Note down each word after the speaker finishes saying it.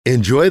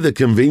Enjoy the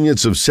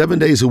convenience of 7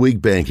 days a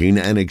week banking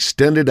and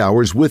extended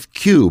hours with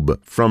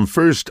Cube from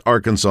First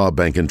Arkansas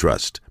Bank and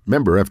Trust.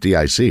 Member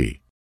FDIC.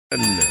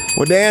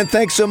 Well, Dan,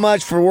 thanks so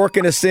much for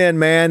working us in,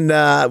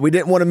 man. We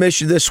didn't want to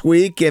miss you this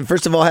week. And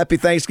first of all, happy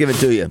Thanksgiving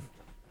to you.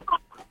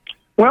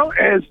 Well,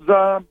 as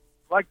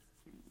like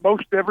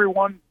most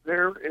everyone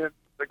there in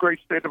the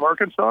great state of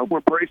Arkansas, we're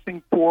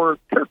bracing for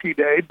Turkey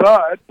Day,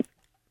 but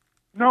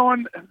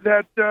knowing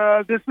that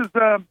this is,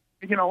 going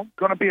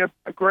to be a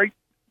great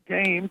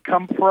game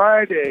come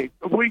Friday.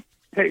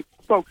 Hey,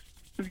 folks,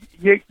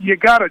 you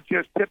got to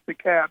just tip the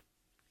cap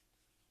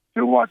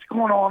to what's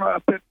going on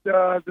up at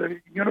the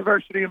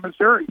University of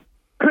Missouri.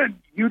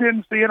 You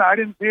didn't see it. I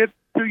didn't see it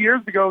 2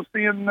 years ago,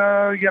 seeing,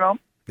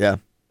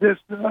 this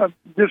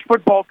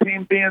football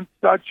team being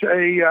such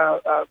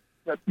a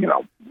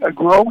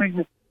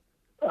growing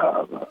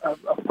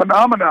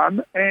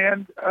phenomenon.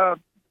 And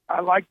I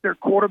like their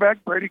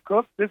quarterback, Brady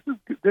Cook. This is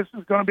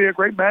going to be a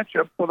great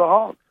matchup for the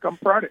Hogs come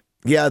Friday.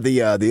 Yeah,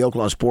 the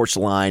Oklahoma Sports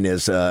line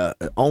is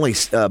only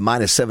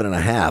minus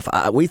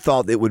 7.5. We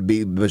thought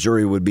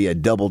Missouri would be a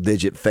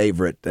double-digit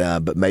favorite,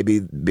 but maybe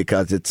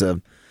because it's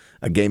a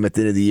game at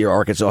the end of the year,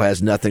 Arkansas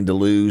has nothing to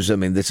lose. I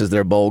mean, this is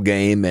their bowl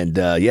game, and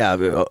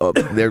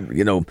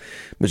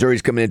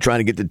Missouri's coming in trying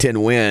to get to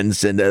 10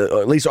 wins, and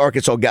at least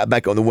Arkansas got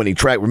back on the winning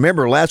track.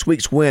 Remember, last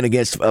week's win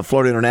against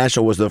Florida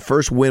International was the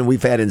first win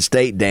we've had in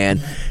state, Dan,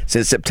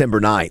 since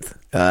September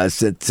 9th,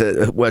 since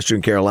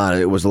Western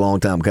Carolina. It was a long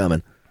time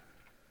coming.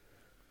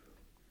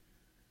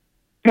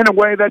 In a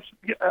way, that's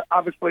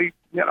obviously,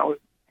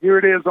 here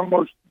it is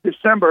almost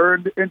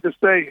December, and to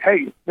say,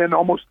 hey, it's been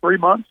almost 3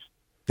 months.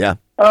 Yeah.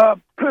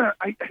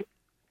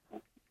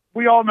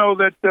 We all know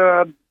that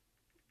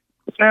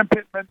Sam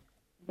Pittman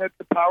met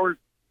the powers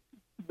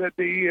that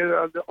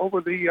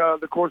over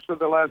the course of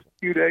the last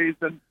few days,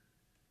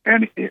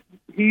 and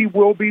he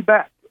will be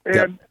back. And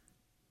yep.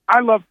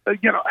 I love,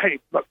 hey,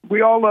 look, we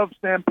all love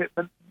Sam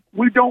Pittman.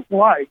 We don't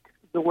like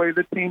the way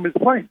the team is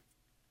playing.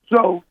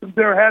 So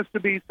there has to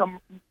be some,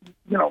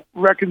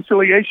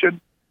 reconciliation.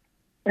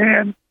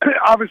 And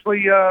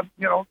obviously,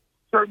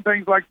 certain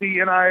things like the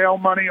NIL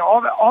money,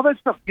 all that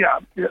stuff,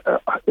 it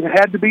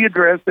had to be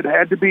addressed. It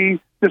had to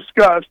be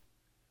discussed.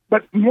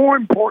 But more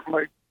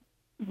importantly,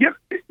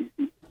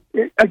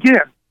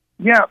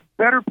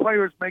 better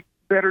players make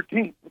better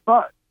teams.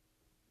 But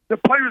the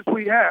players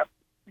we have,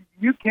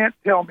 you can't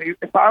tell me,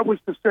 if I was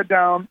to sit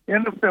down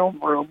in the film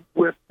room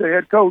with the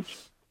head coach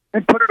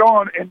and put it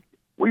on and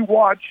we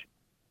watch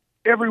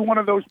every one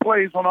of those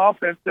plays on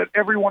offense, that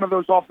every one of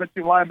those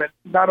offensive linemen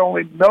not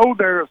only know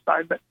their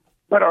assignment,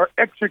 but are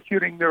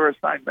executing their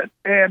assignment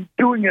and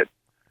doing it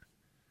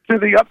to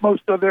the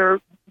utmost of their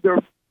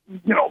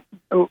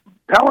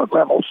talent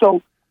level.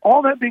 So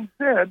all that being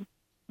said,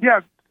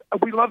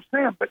 we love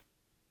Sam, but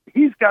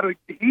he's got to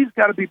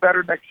be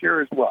better next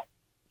year as well.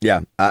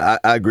 Yeah, I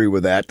agree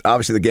with that.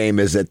 Obviously, the game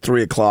is at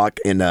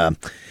 3:00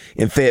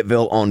 in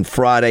Fayetteville on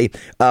Friday.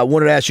 I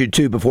wanted to ask you,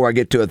 too, before I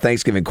get to a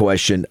Thanksgiving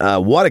question,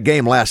 what a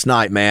game last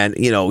night, man.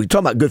 You're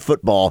talking about good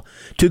football.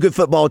 Two good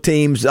football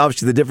teams.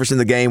 Obviously, the difference in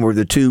the game were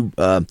the two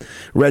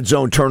red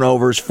zone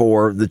turnovers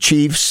for the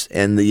Chiefs,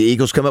 and the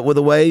Eagles come up with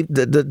a way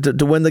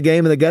to win the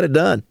game, and they got it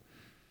done.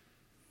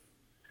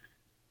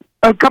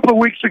 A couple of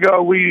weeks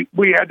ago, we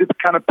had to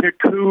kind of pick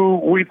who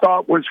we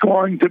thought was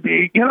going to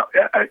be.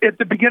 At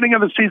the beginning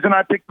of the season,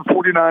 I picked the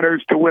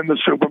 49ers to win the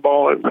Super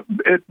Bowl.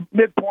 At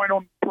midpoint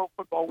on Pro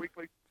Football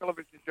Weekly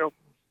television show,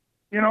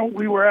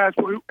 we were asked,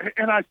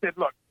 and I said,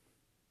 look,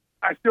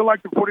 I still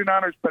like the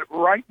 49ers, but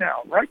right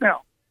now,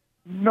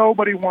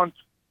 nobody wants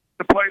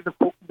to play the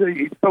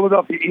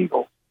Philadelphia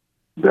Eagles.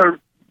 They're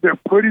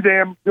pretty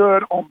damn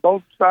good on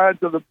both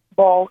sides of the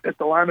ball at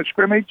the line of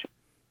scrimmage,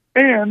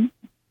 and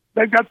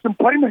they've got some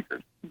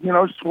playmakers,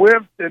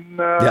 Swift and,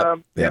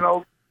 and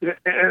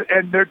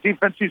their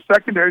defensive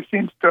secondary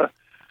seems to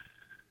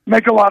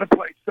make a lot of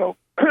plays. So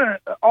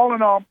all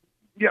in all,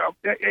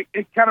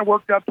 it kind of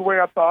worked out the way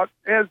I thought,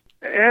 as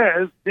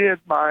did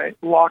my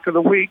lock of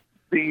the week,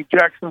 the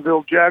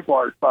Jacksonville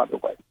Jaguars, by the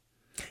way.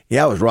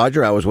 Yeah, it was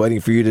Roger. I was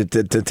waiting for you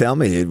to tell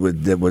me it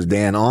was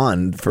Dan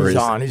on for He's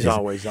on. He's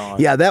always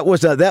on. Yeah, that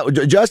was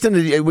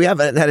Justin. We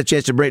haven't had a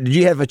chance to break. Did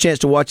you have a chance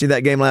to watch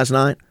that game last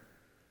night?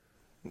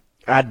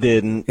 I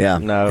didn't. Yeah.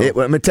 No.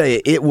 Let me tell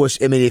you, it was,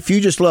 if you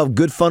just love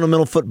good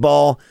fundamental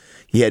football,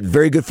 you had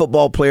very good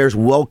football players,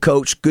 well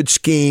coached, good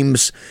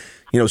schemes.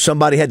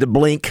 Somebody had to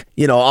blink.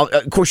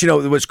 Of course,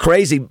 what's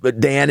crazy,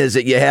 Dan, is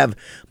that you have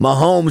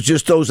Mahomes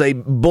just throws a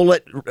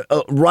bullet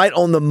right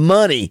on the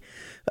money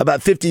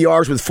about 50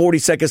 yards with 40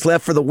 seconds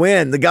left for the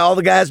win. All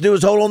the guy has to do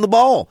is hold on the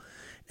ball.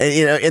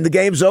 And the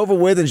game's over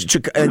with,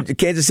 and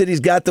Kansas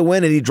City's got the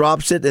win, and he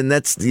drops it, and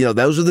that's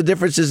those are the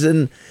differences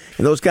in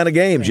those kind of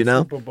games.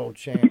 Super Bowl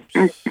champs.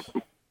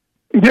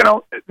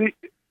 The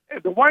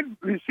wide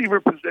receiver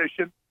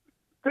position.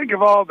 Think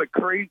of all the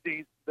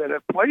crazies that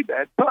have played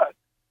that, but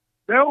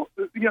a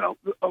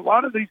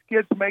lot of these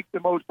kids make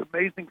the most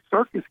amazing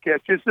circus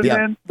catches, and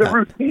then the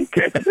routine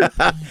catches.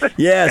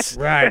 Yes,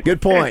 right.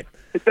 Good point.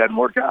 it doesn't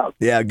work out.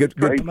 Yeah, good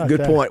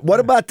that? point. What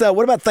about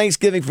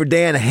Thanksgiving for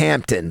Dan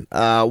Hampton?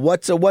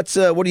 What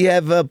do you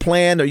have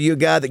planned? Are you a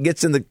guy that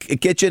gets in the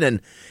kitchen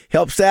and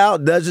helps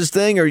out, does his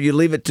thing, or you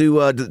leave it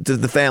to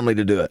the family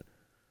to do it?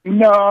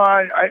 No,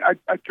 I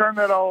turn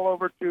that all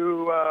over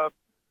to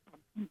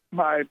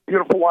my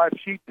beautiful wife.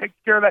 She takes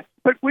care of that.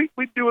 But we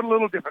do it a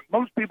little different.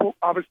 Most people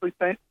obviously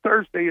think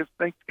Thursday is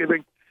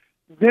Thanksgiving.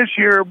 This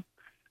year,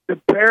 the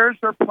Bears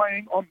are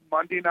playing on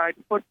Monday Night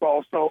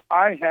Football, so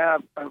I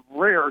have a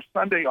rare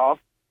Sunday off,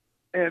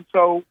 and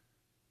so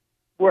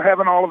we're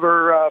having all of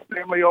our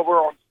family over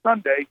on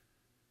Sunday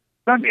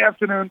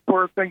afternoon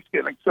for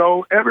Thanksgiving.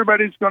 So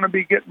everybody's going to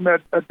be getting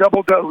a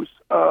double dose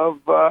of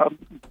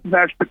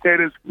mashed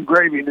potatoes and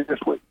gravy this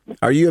week.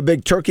 Are you a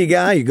big turkey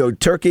guy? You go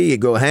turkey, you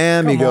go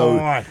ham, you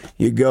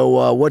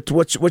go.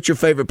 What's your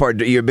favorite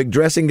part? Are you a big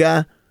dressing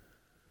guy?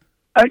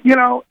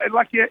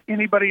 Like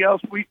anybody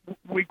else, we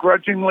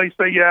grudgingly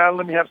say, yeah,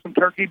 let me have some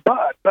turkey.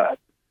 But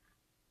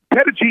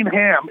fettuccine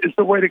ham is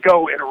the way to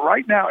go. And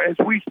right now, as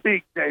we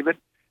speak, David,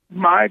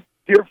 my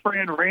dear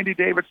friend Randy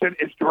Davidson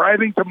is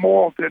driving to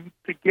Morrilton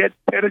to get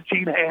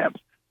fettuccine hams.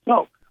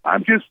 So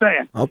I'm just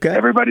saying, okay,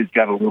 everybody's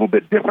got a little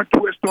bit different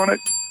twist on it.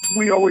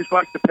 We always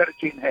like the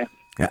fettuccine ham.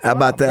 How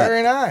about that?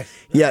 Very nice.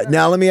 Yeah.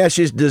 Now let me ask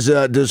you: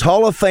 Does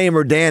Hall of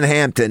Famer Dan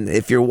Hampton,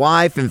 if your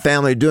wife and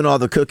family are doing all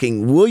the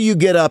cooking, will you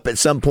get up at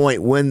some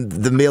point when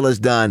the meal is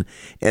done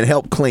and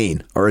help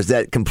clean, or is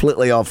that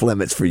completely off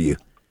limits for you?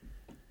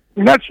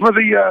 And that's for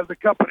the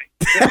company.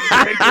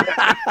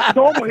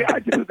 Normally, I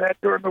do that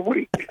during the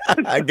week.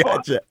 I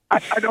gotcha.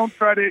 I don't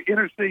try to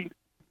intercede,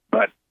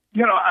 but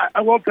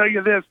I will tell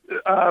you this.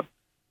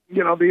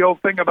 The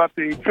old thing about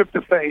the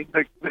tryptophan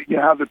that you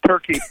have the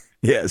turkey.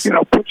 Yes.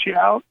 Puts you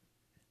out.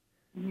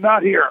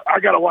 Not here. I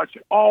got to watch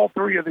all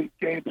three of these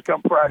games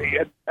come Friday,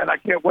 and I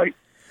can't wait.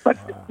 But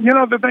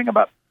the thing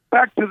about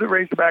back to the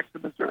Razorbacks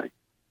in Missouri.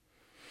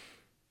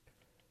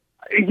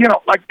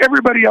 Like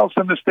everybody else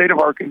in the state of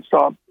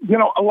Arkansas,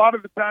 a lot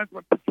of the times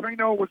when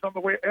Petrino was on the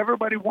way,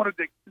 everybody wanted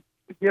to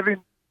give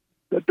him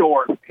the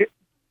door, hit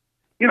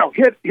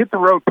the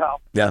road,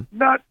 pal. Yeah.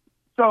 Not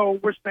so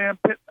with Sam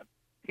Pittman.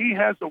 He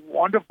has a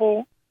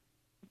wonderful,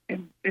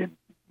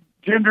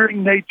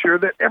 engendering nature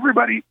that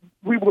everybody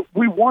we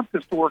want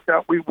this to work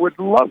out. We would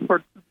love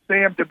for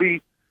Sam to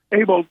be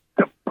able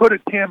to put a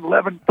 10,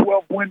 11,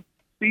 12 win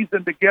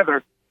season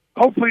together.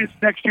 Hopefully it's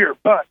next year,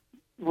 but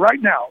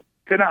right now,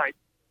 tonight,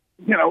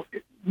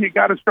 you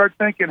got to start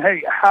thinking,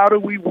 hey, how do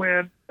we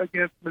win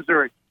against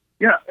Missouri?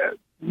 Yeah,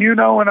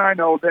 and I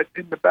know that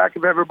in the back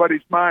of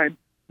everybody's mind,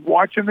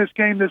 watching this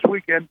game this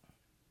weekend,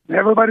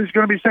 everybody's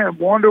going to be saying,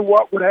 wonder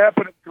what would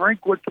happen if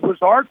Drinkwitz was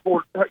our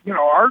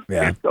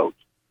head coach.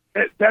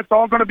 That's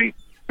all going to be.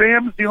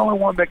 Sam's the only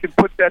one that can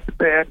put that to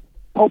bed.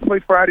 Hopefully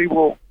Friday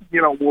we'll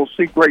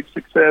see great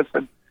success,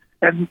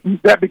 and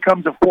that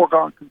becomes a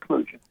foregone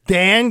conclusion.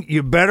 Dan,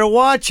 you better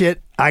watch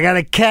it. I got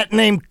a cat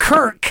named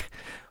Kirk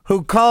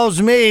who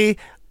calls me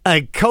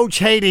a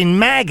coach-hating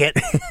maggot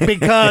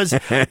because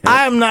I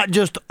am not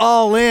just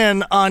all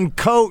in on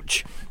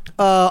Coach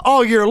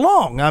all year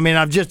long. I mean,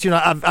 I've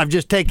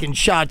just taken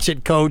shots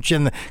at Coach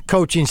and the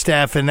coaching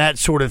staff and that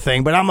sort of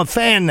thing. But I'm a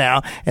fan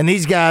now, and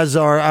these guys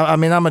are.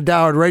 I'm a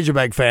diehard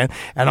Razorback fan,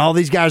 and all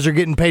these guys are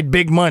getting paid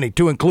big money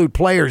to include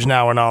players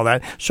now and all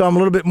that. So I'm a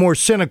little bit more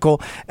cynical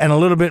and a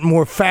little bit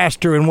more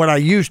faster in what I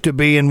used to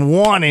be and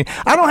wanting.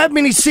 I don't have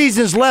many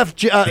seasons left,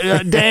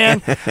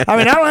 Dan.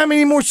 I don't have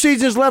many more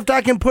seasons left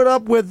I can put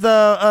up with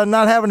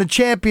not having a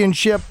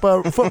championship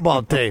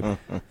football team.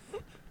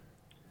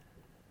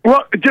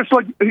 Well, just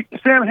like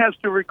Sam has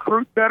to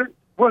recruit better,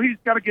 well, he's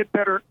got to get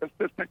better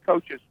assistant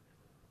coaches.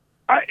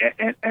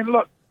 And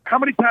look, how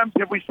many times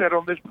have we said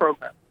on this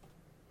program?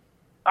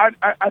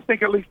 I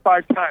think at least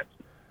 5 times.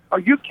 Are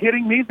you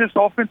kidding me? This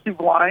offensive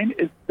line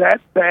is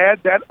that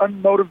bad, that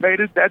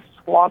unmotivated, that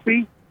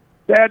sloppy,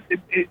 that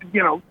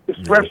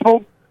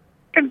stressful.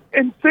 And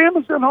Sam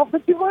is an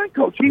offensive line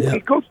coach.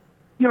 He coached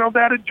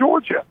that at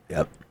Georgia.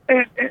 Yep.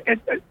 And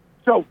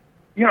so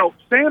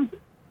Sam.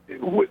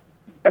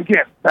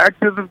 Again, back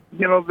to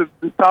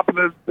the top of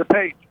the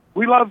page.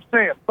 We love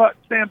Sam, but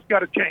Sam's got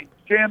to change.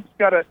 Sam's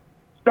got to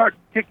start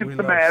kicking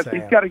some ass. Sam.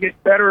 He's got to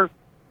get better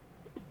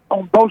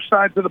on both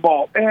sides of the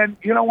ball. And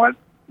you know what?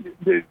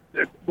 The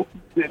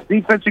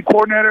defensive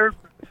coordinator,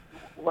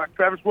 like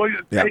Travis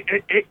Williams,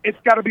 it's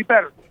got to be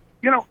better.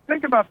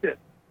 Think about this.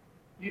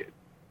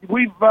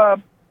 We've, what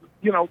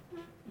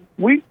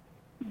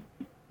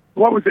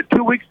was it,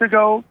 2 weeks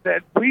ago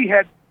that we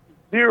had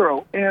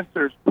 0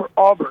 answers for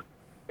Auburn.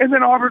 And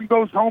then Auburn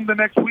goes home the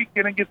next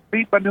weekend and gets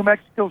beat by New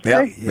Mexico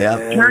State. Now,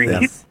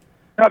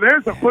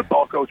 there's a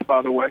football coach,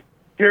 by the way,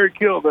 Jerry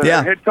Kill, the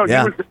head coach. He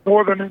was at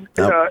Northern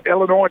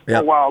Illinois for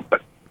a while.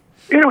 But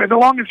anyway, the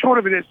long and short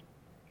of it is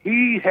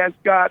he has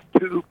got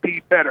to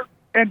be better.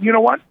 And you know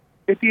what?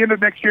 At the end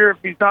of next year, if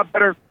he's not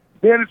better,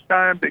 then it's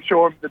time to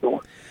show him the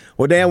door.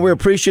 Well, Dan, we're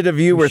appreciative of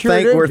you. We're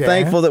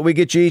thankful that we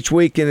get you each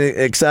week and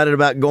excited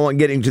about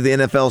getting to the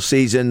NFL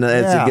season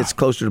as it gets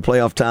closer to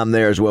playoff time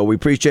there as well. We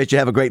appreciate you.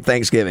 Have a great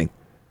Thanksgiving.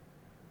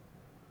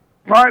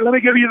 All right, let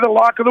me give you the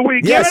lock of the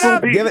week. Yes, It will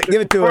be give it the to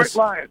Detroit us.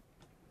 Lions.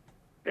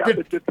 Yeah,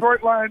 the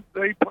Detroit Lions,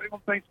 they play on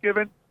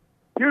Thanksgiving.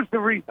 Here's the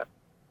reason.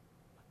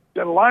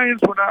 The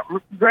Lions were not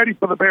ready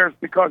for the Bears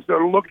because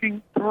they're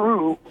looking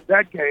through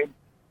that game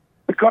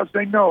because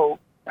they know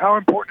how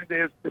important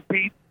it is to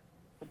beat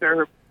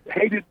their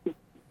hated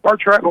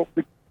arch rival.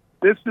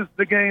 This is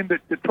the game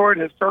that Detroit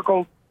has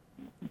circled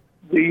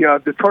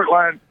the Detroit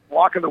Lions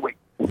lock of the week.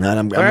 And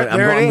I'm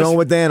There it is. going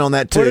with Dan on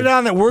that, too. Put it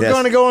on there. We're Yes.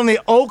 going to go on the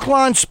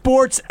Oaklawn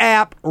Sports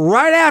app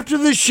right after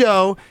the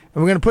show,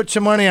 and we're going to put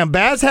some money on.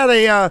 Baz had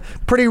a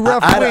pretty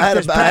rough week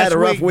this past I had a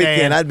rough week, Dan.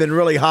 weekend. I'd been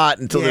really hot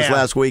until this Yeah.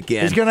 last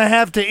weekend. He's going to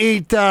have to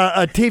eat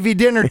a TV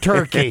dinner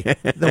turkey,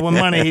 the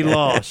money he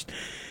lost.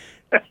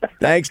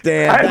 Thanks,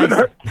 Dan.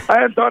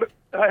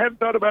 I haven't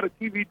thought about a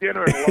TV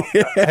dinner in a long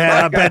time.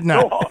 Yeah, I bet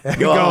not.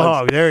 Go Hogs.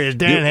 hog. There he is.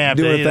 Dan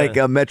Hampton. Do want to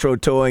thank Metro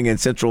Towing and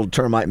Central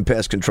Termite and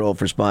Pest Control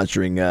for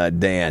sponsoring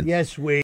Dan. Yes, we.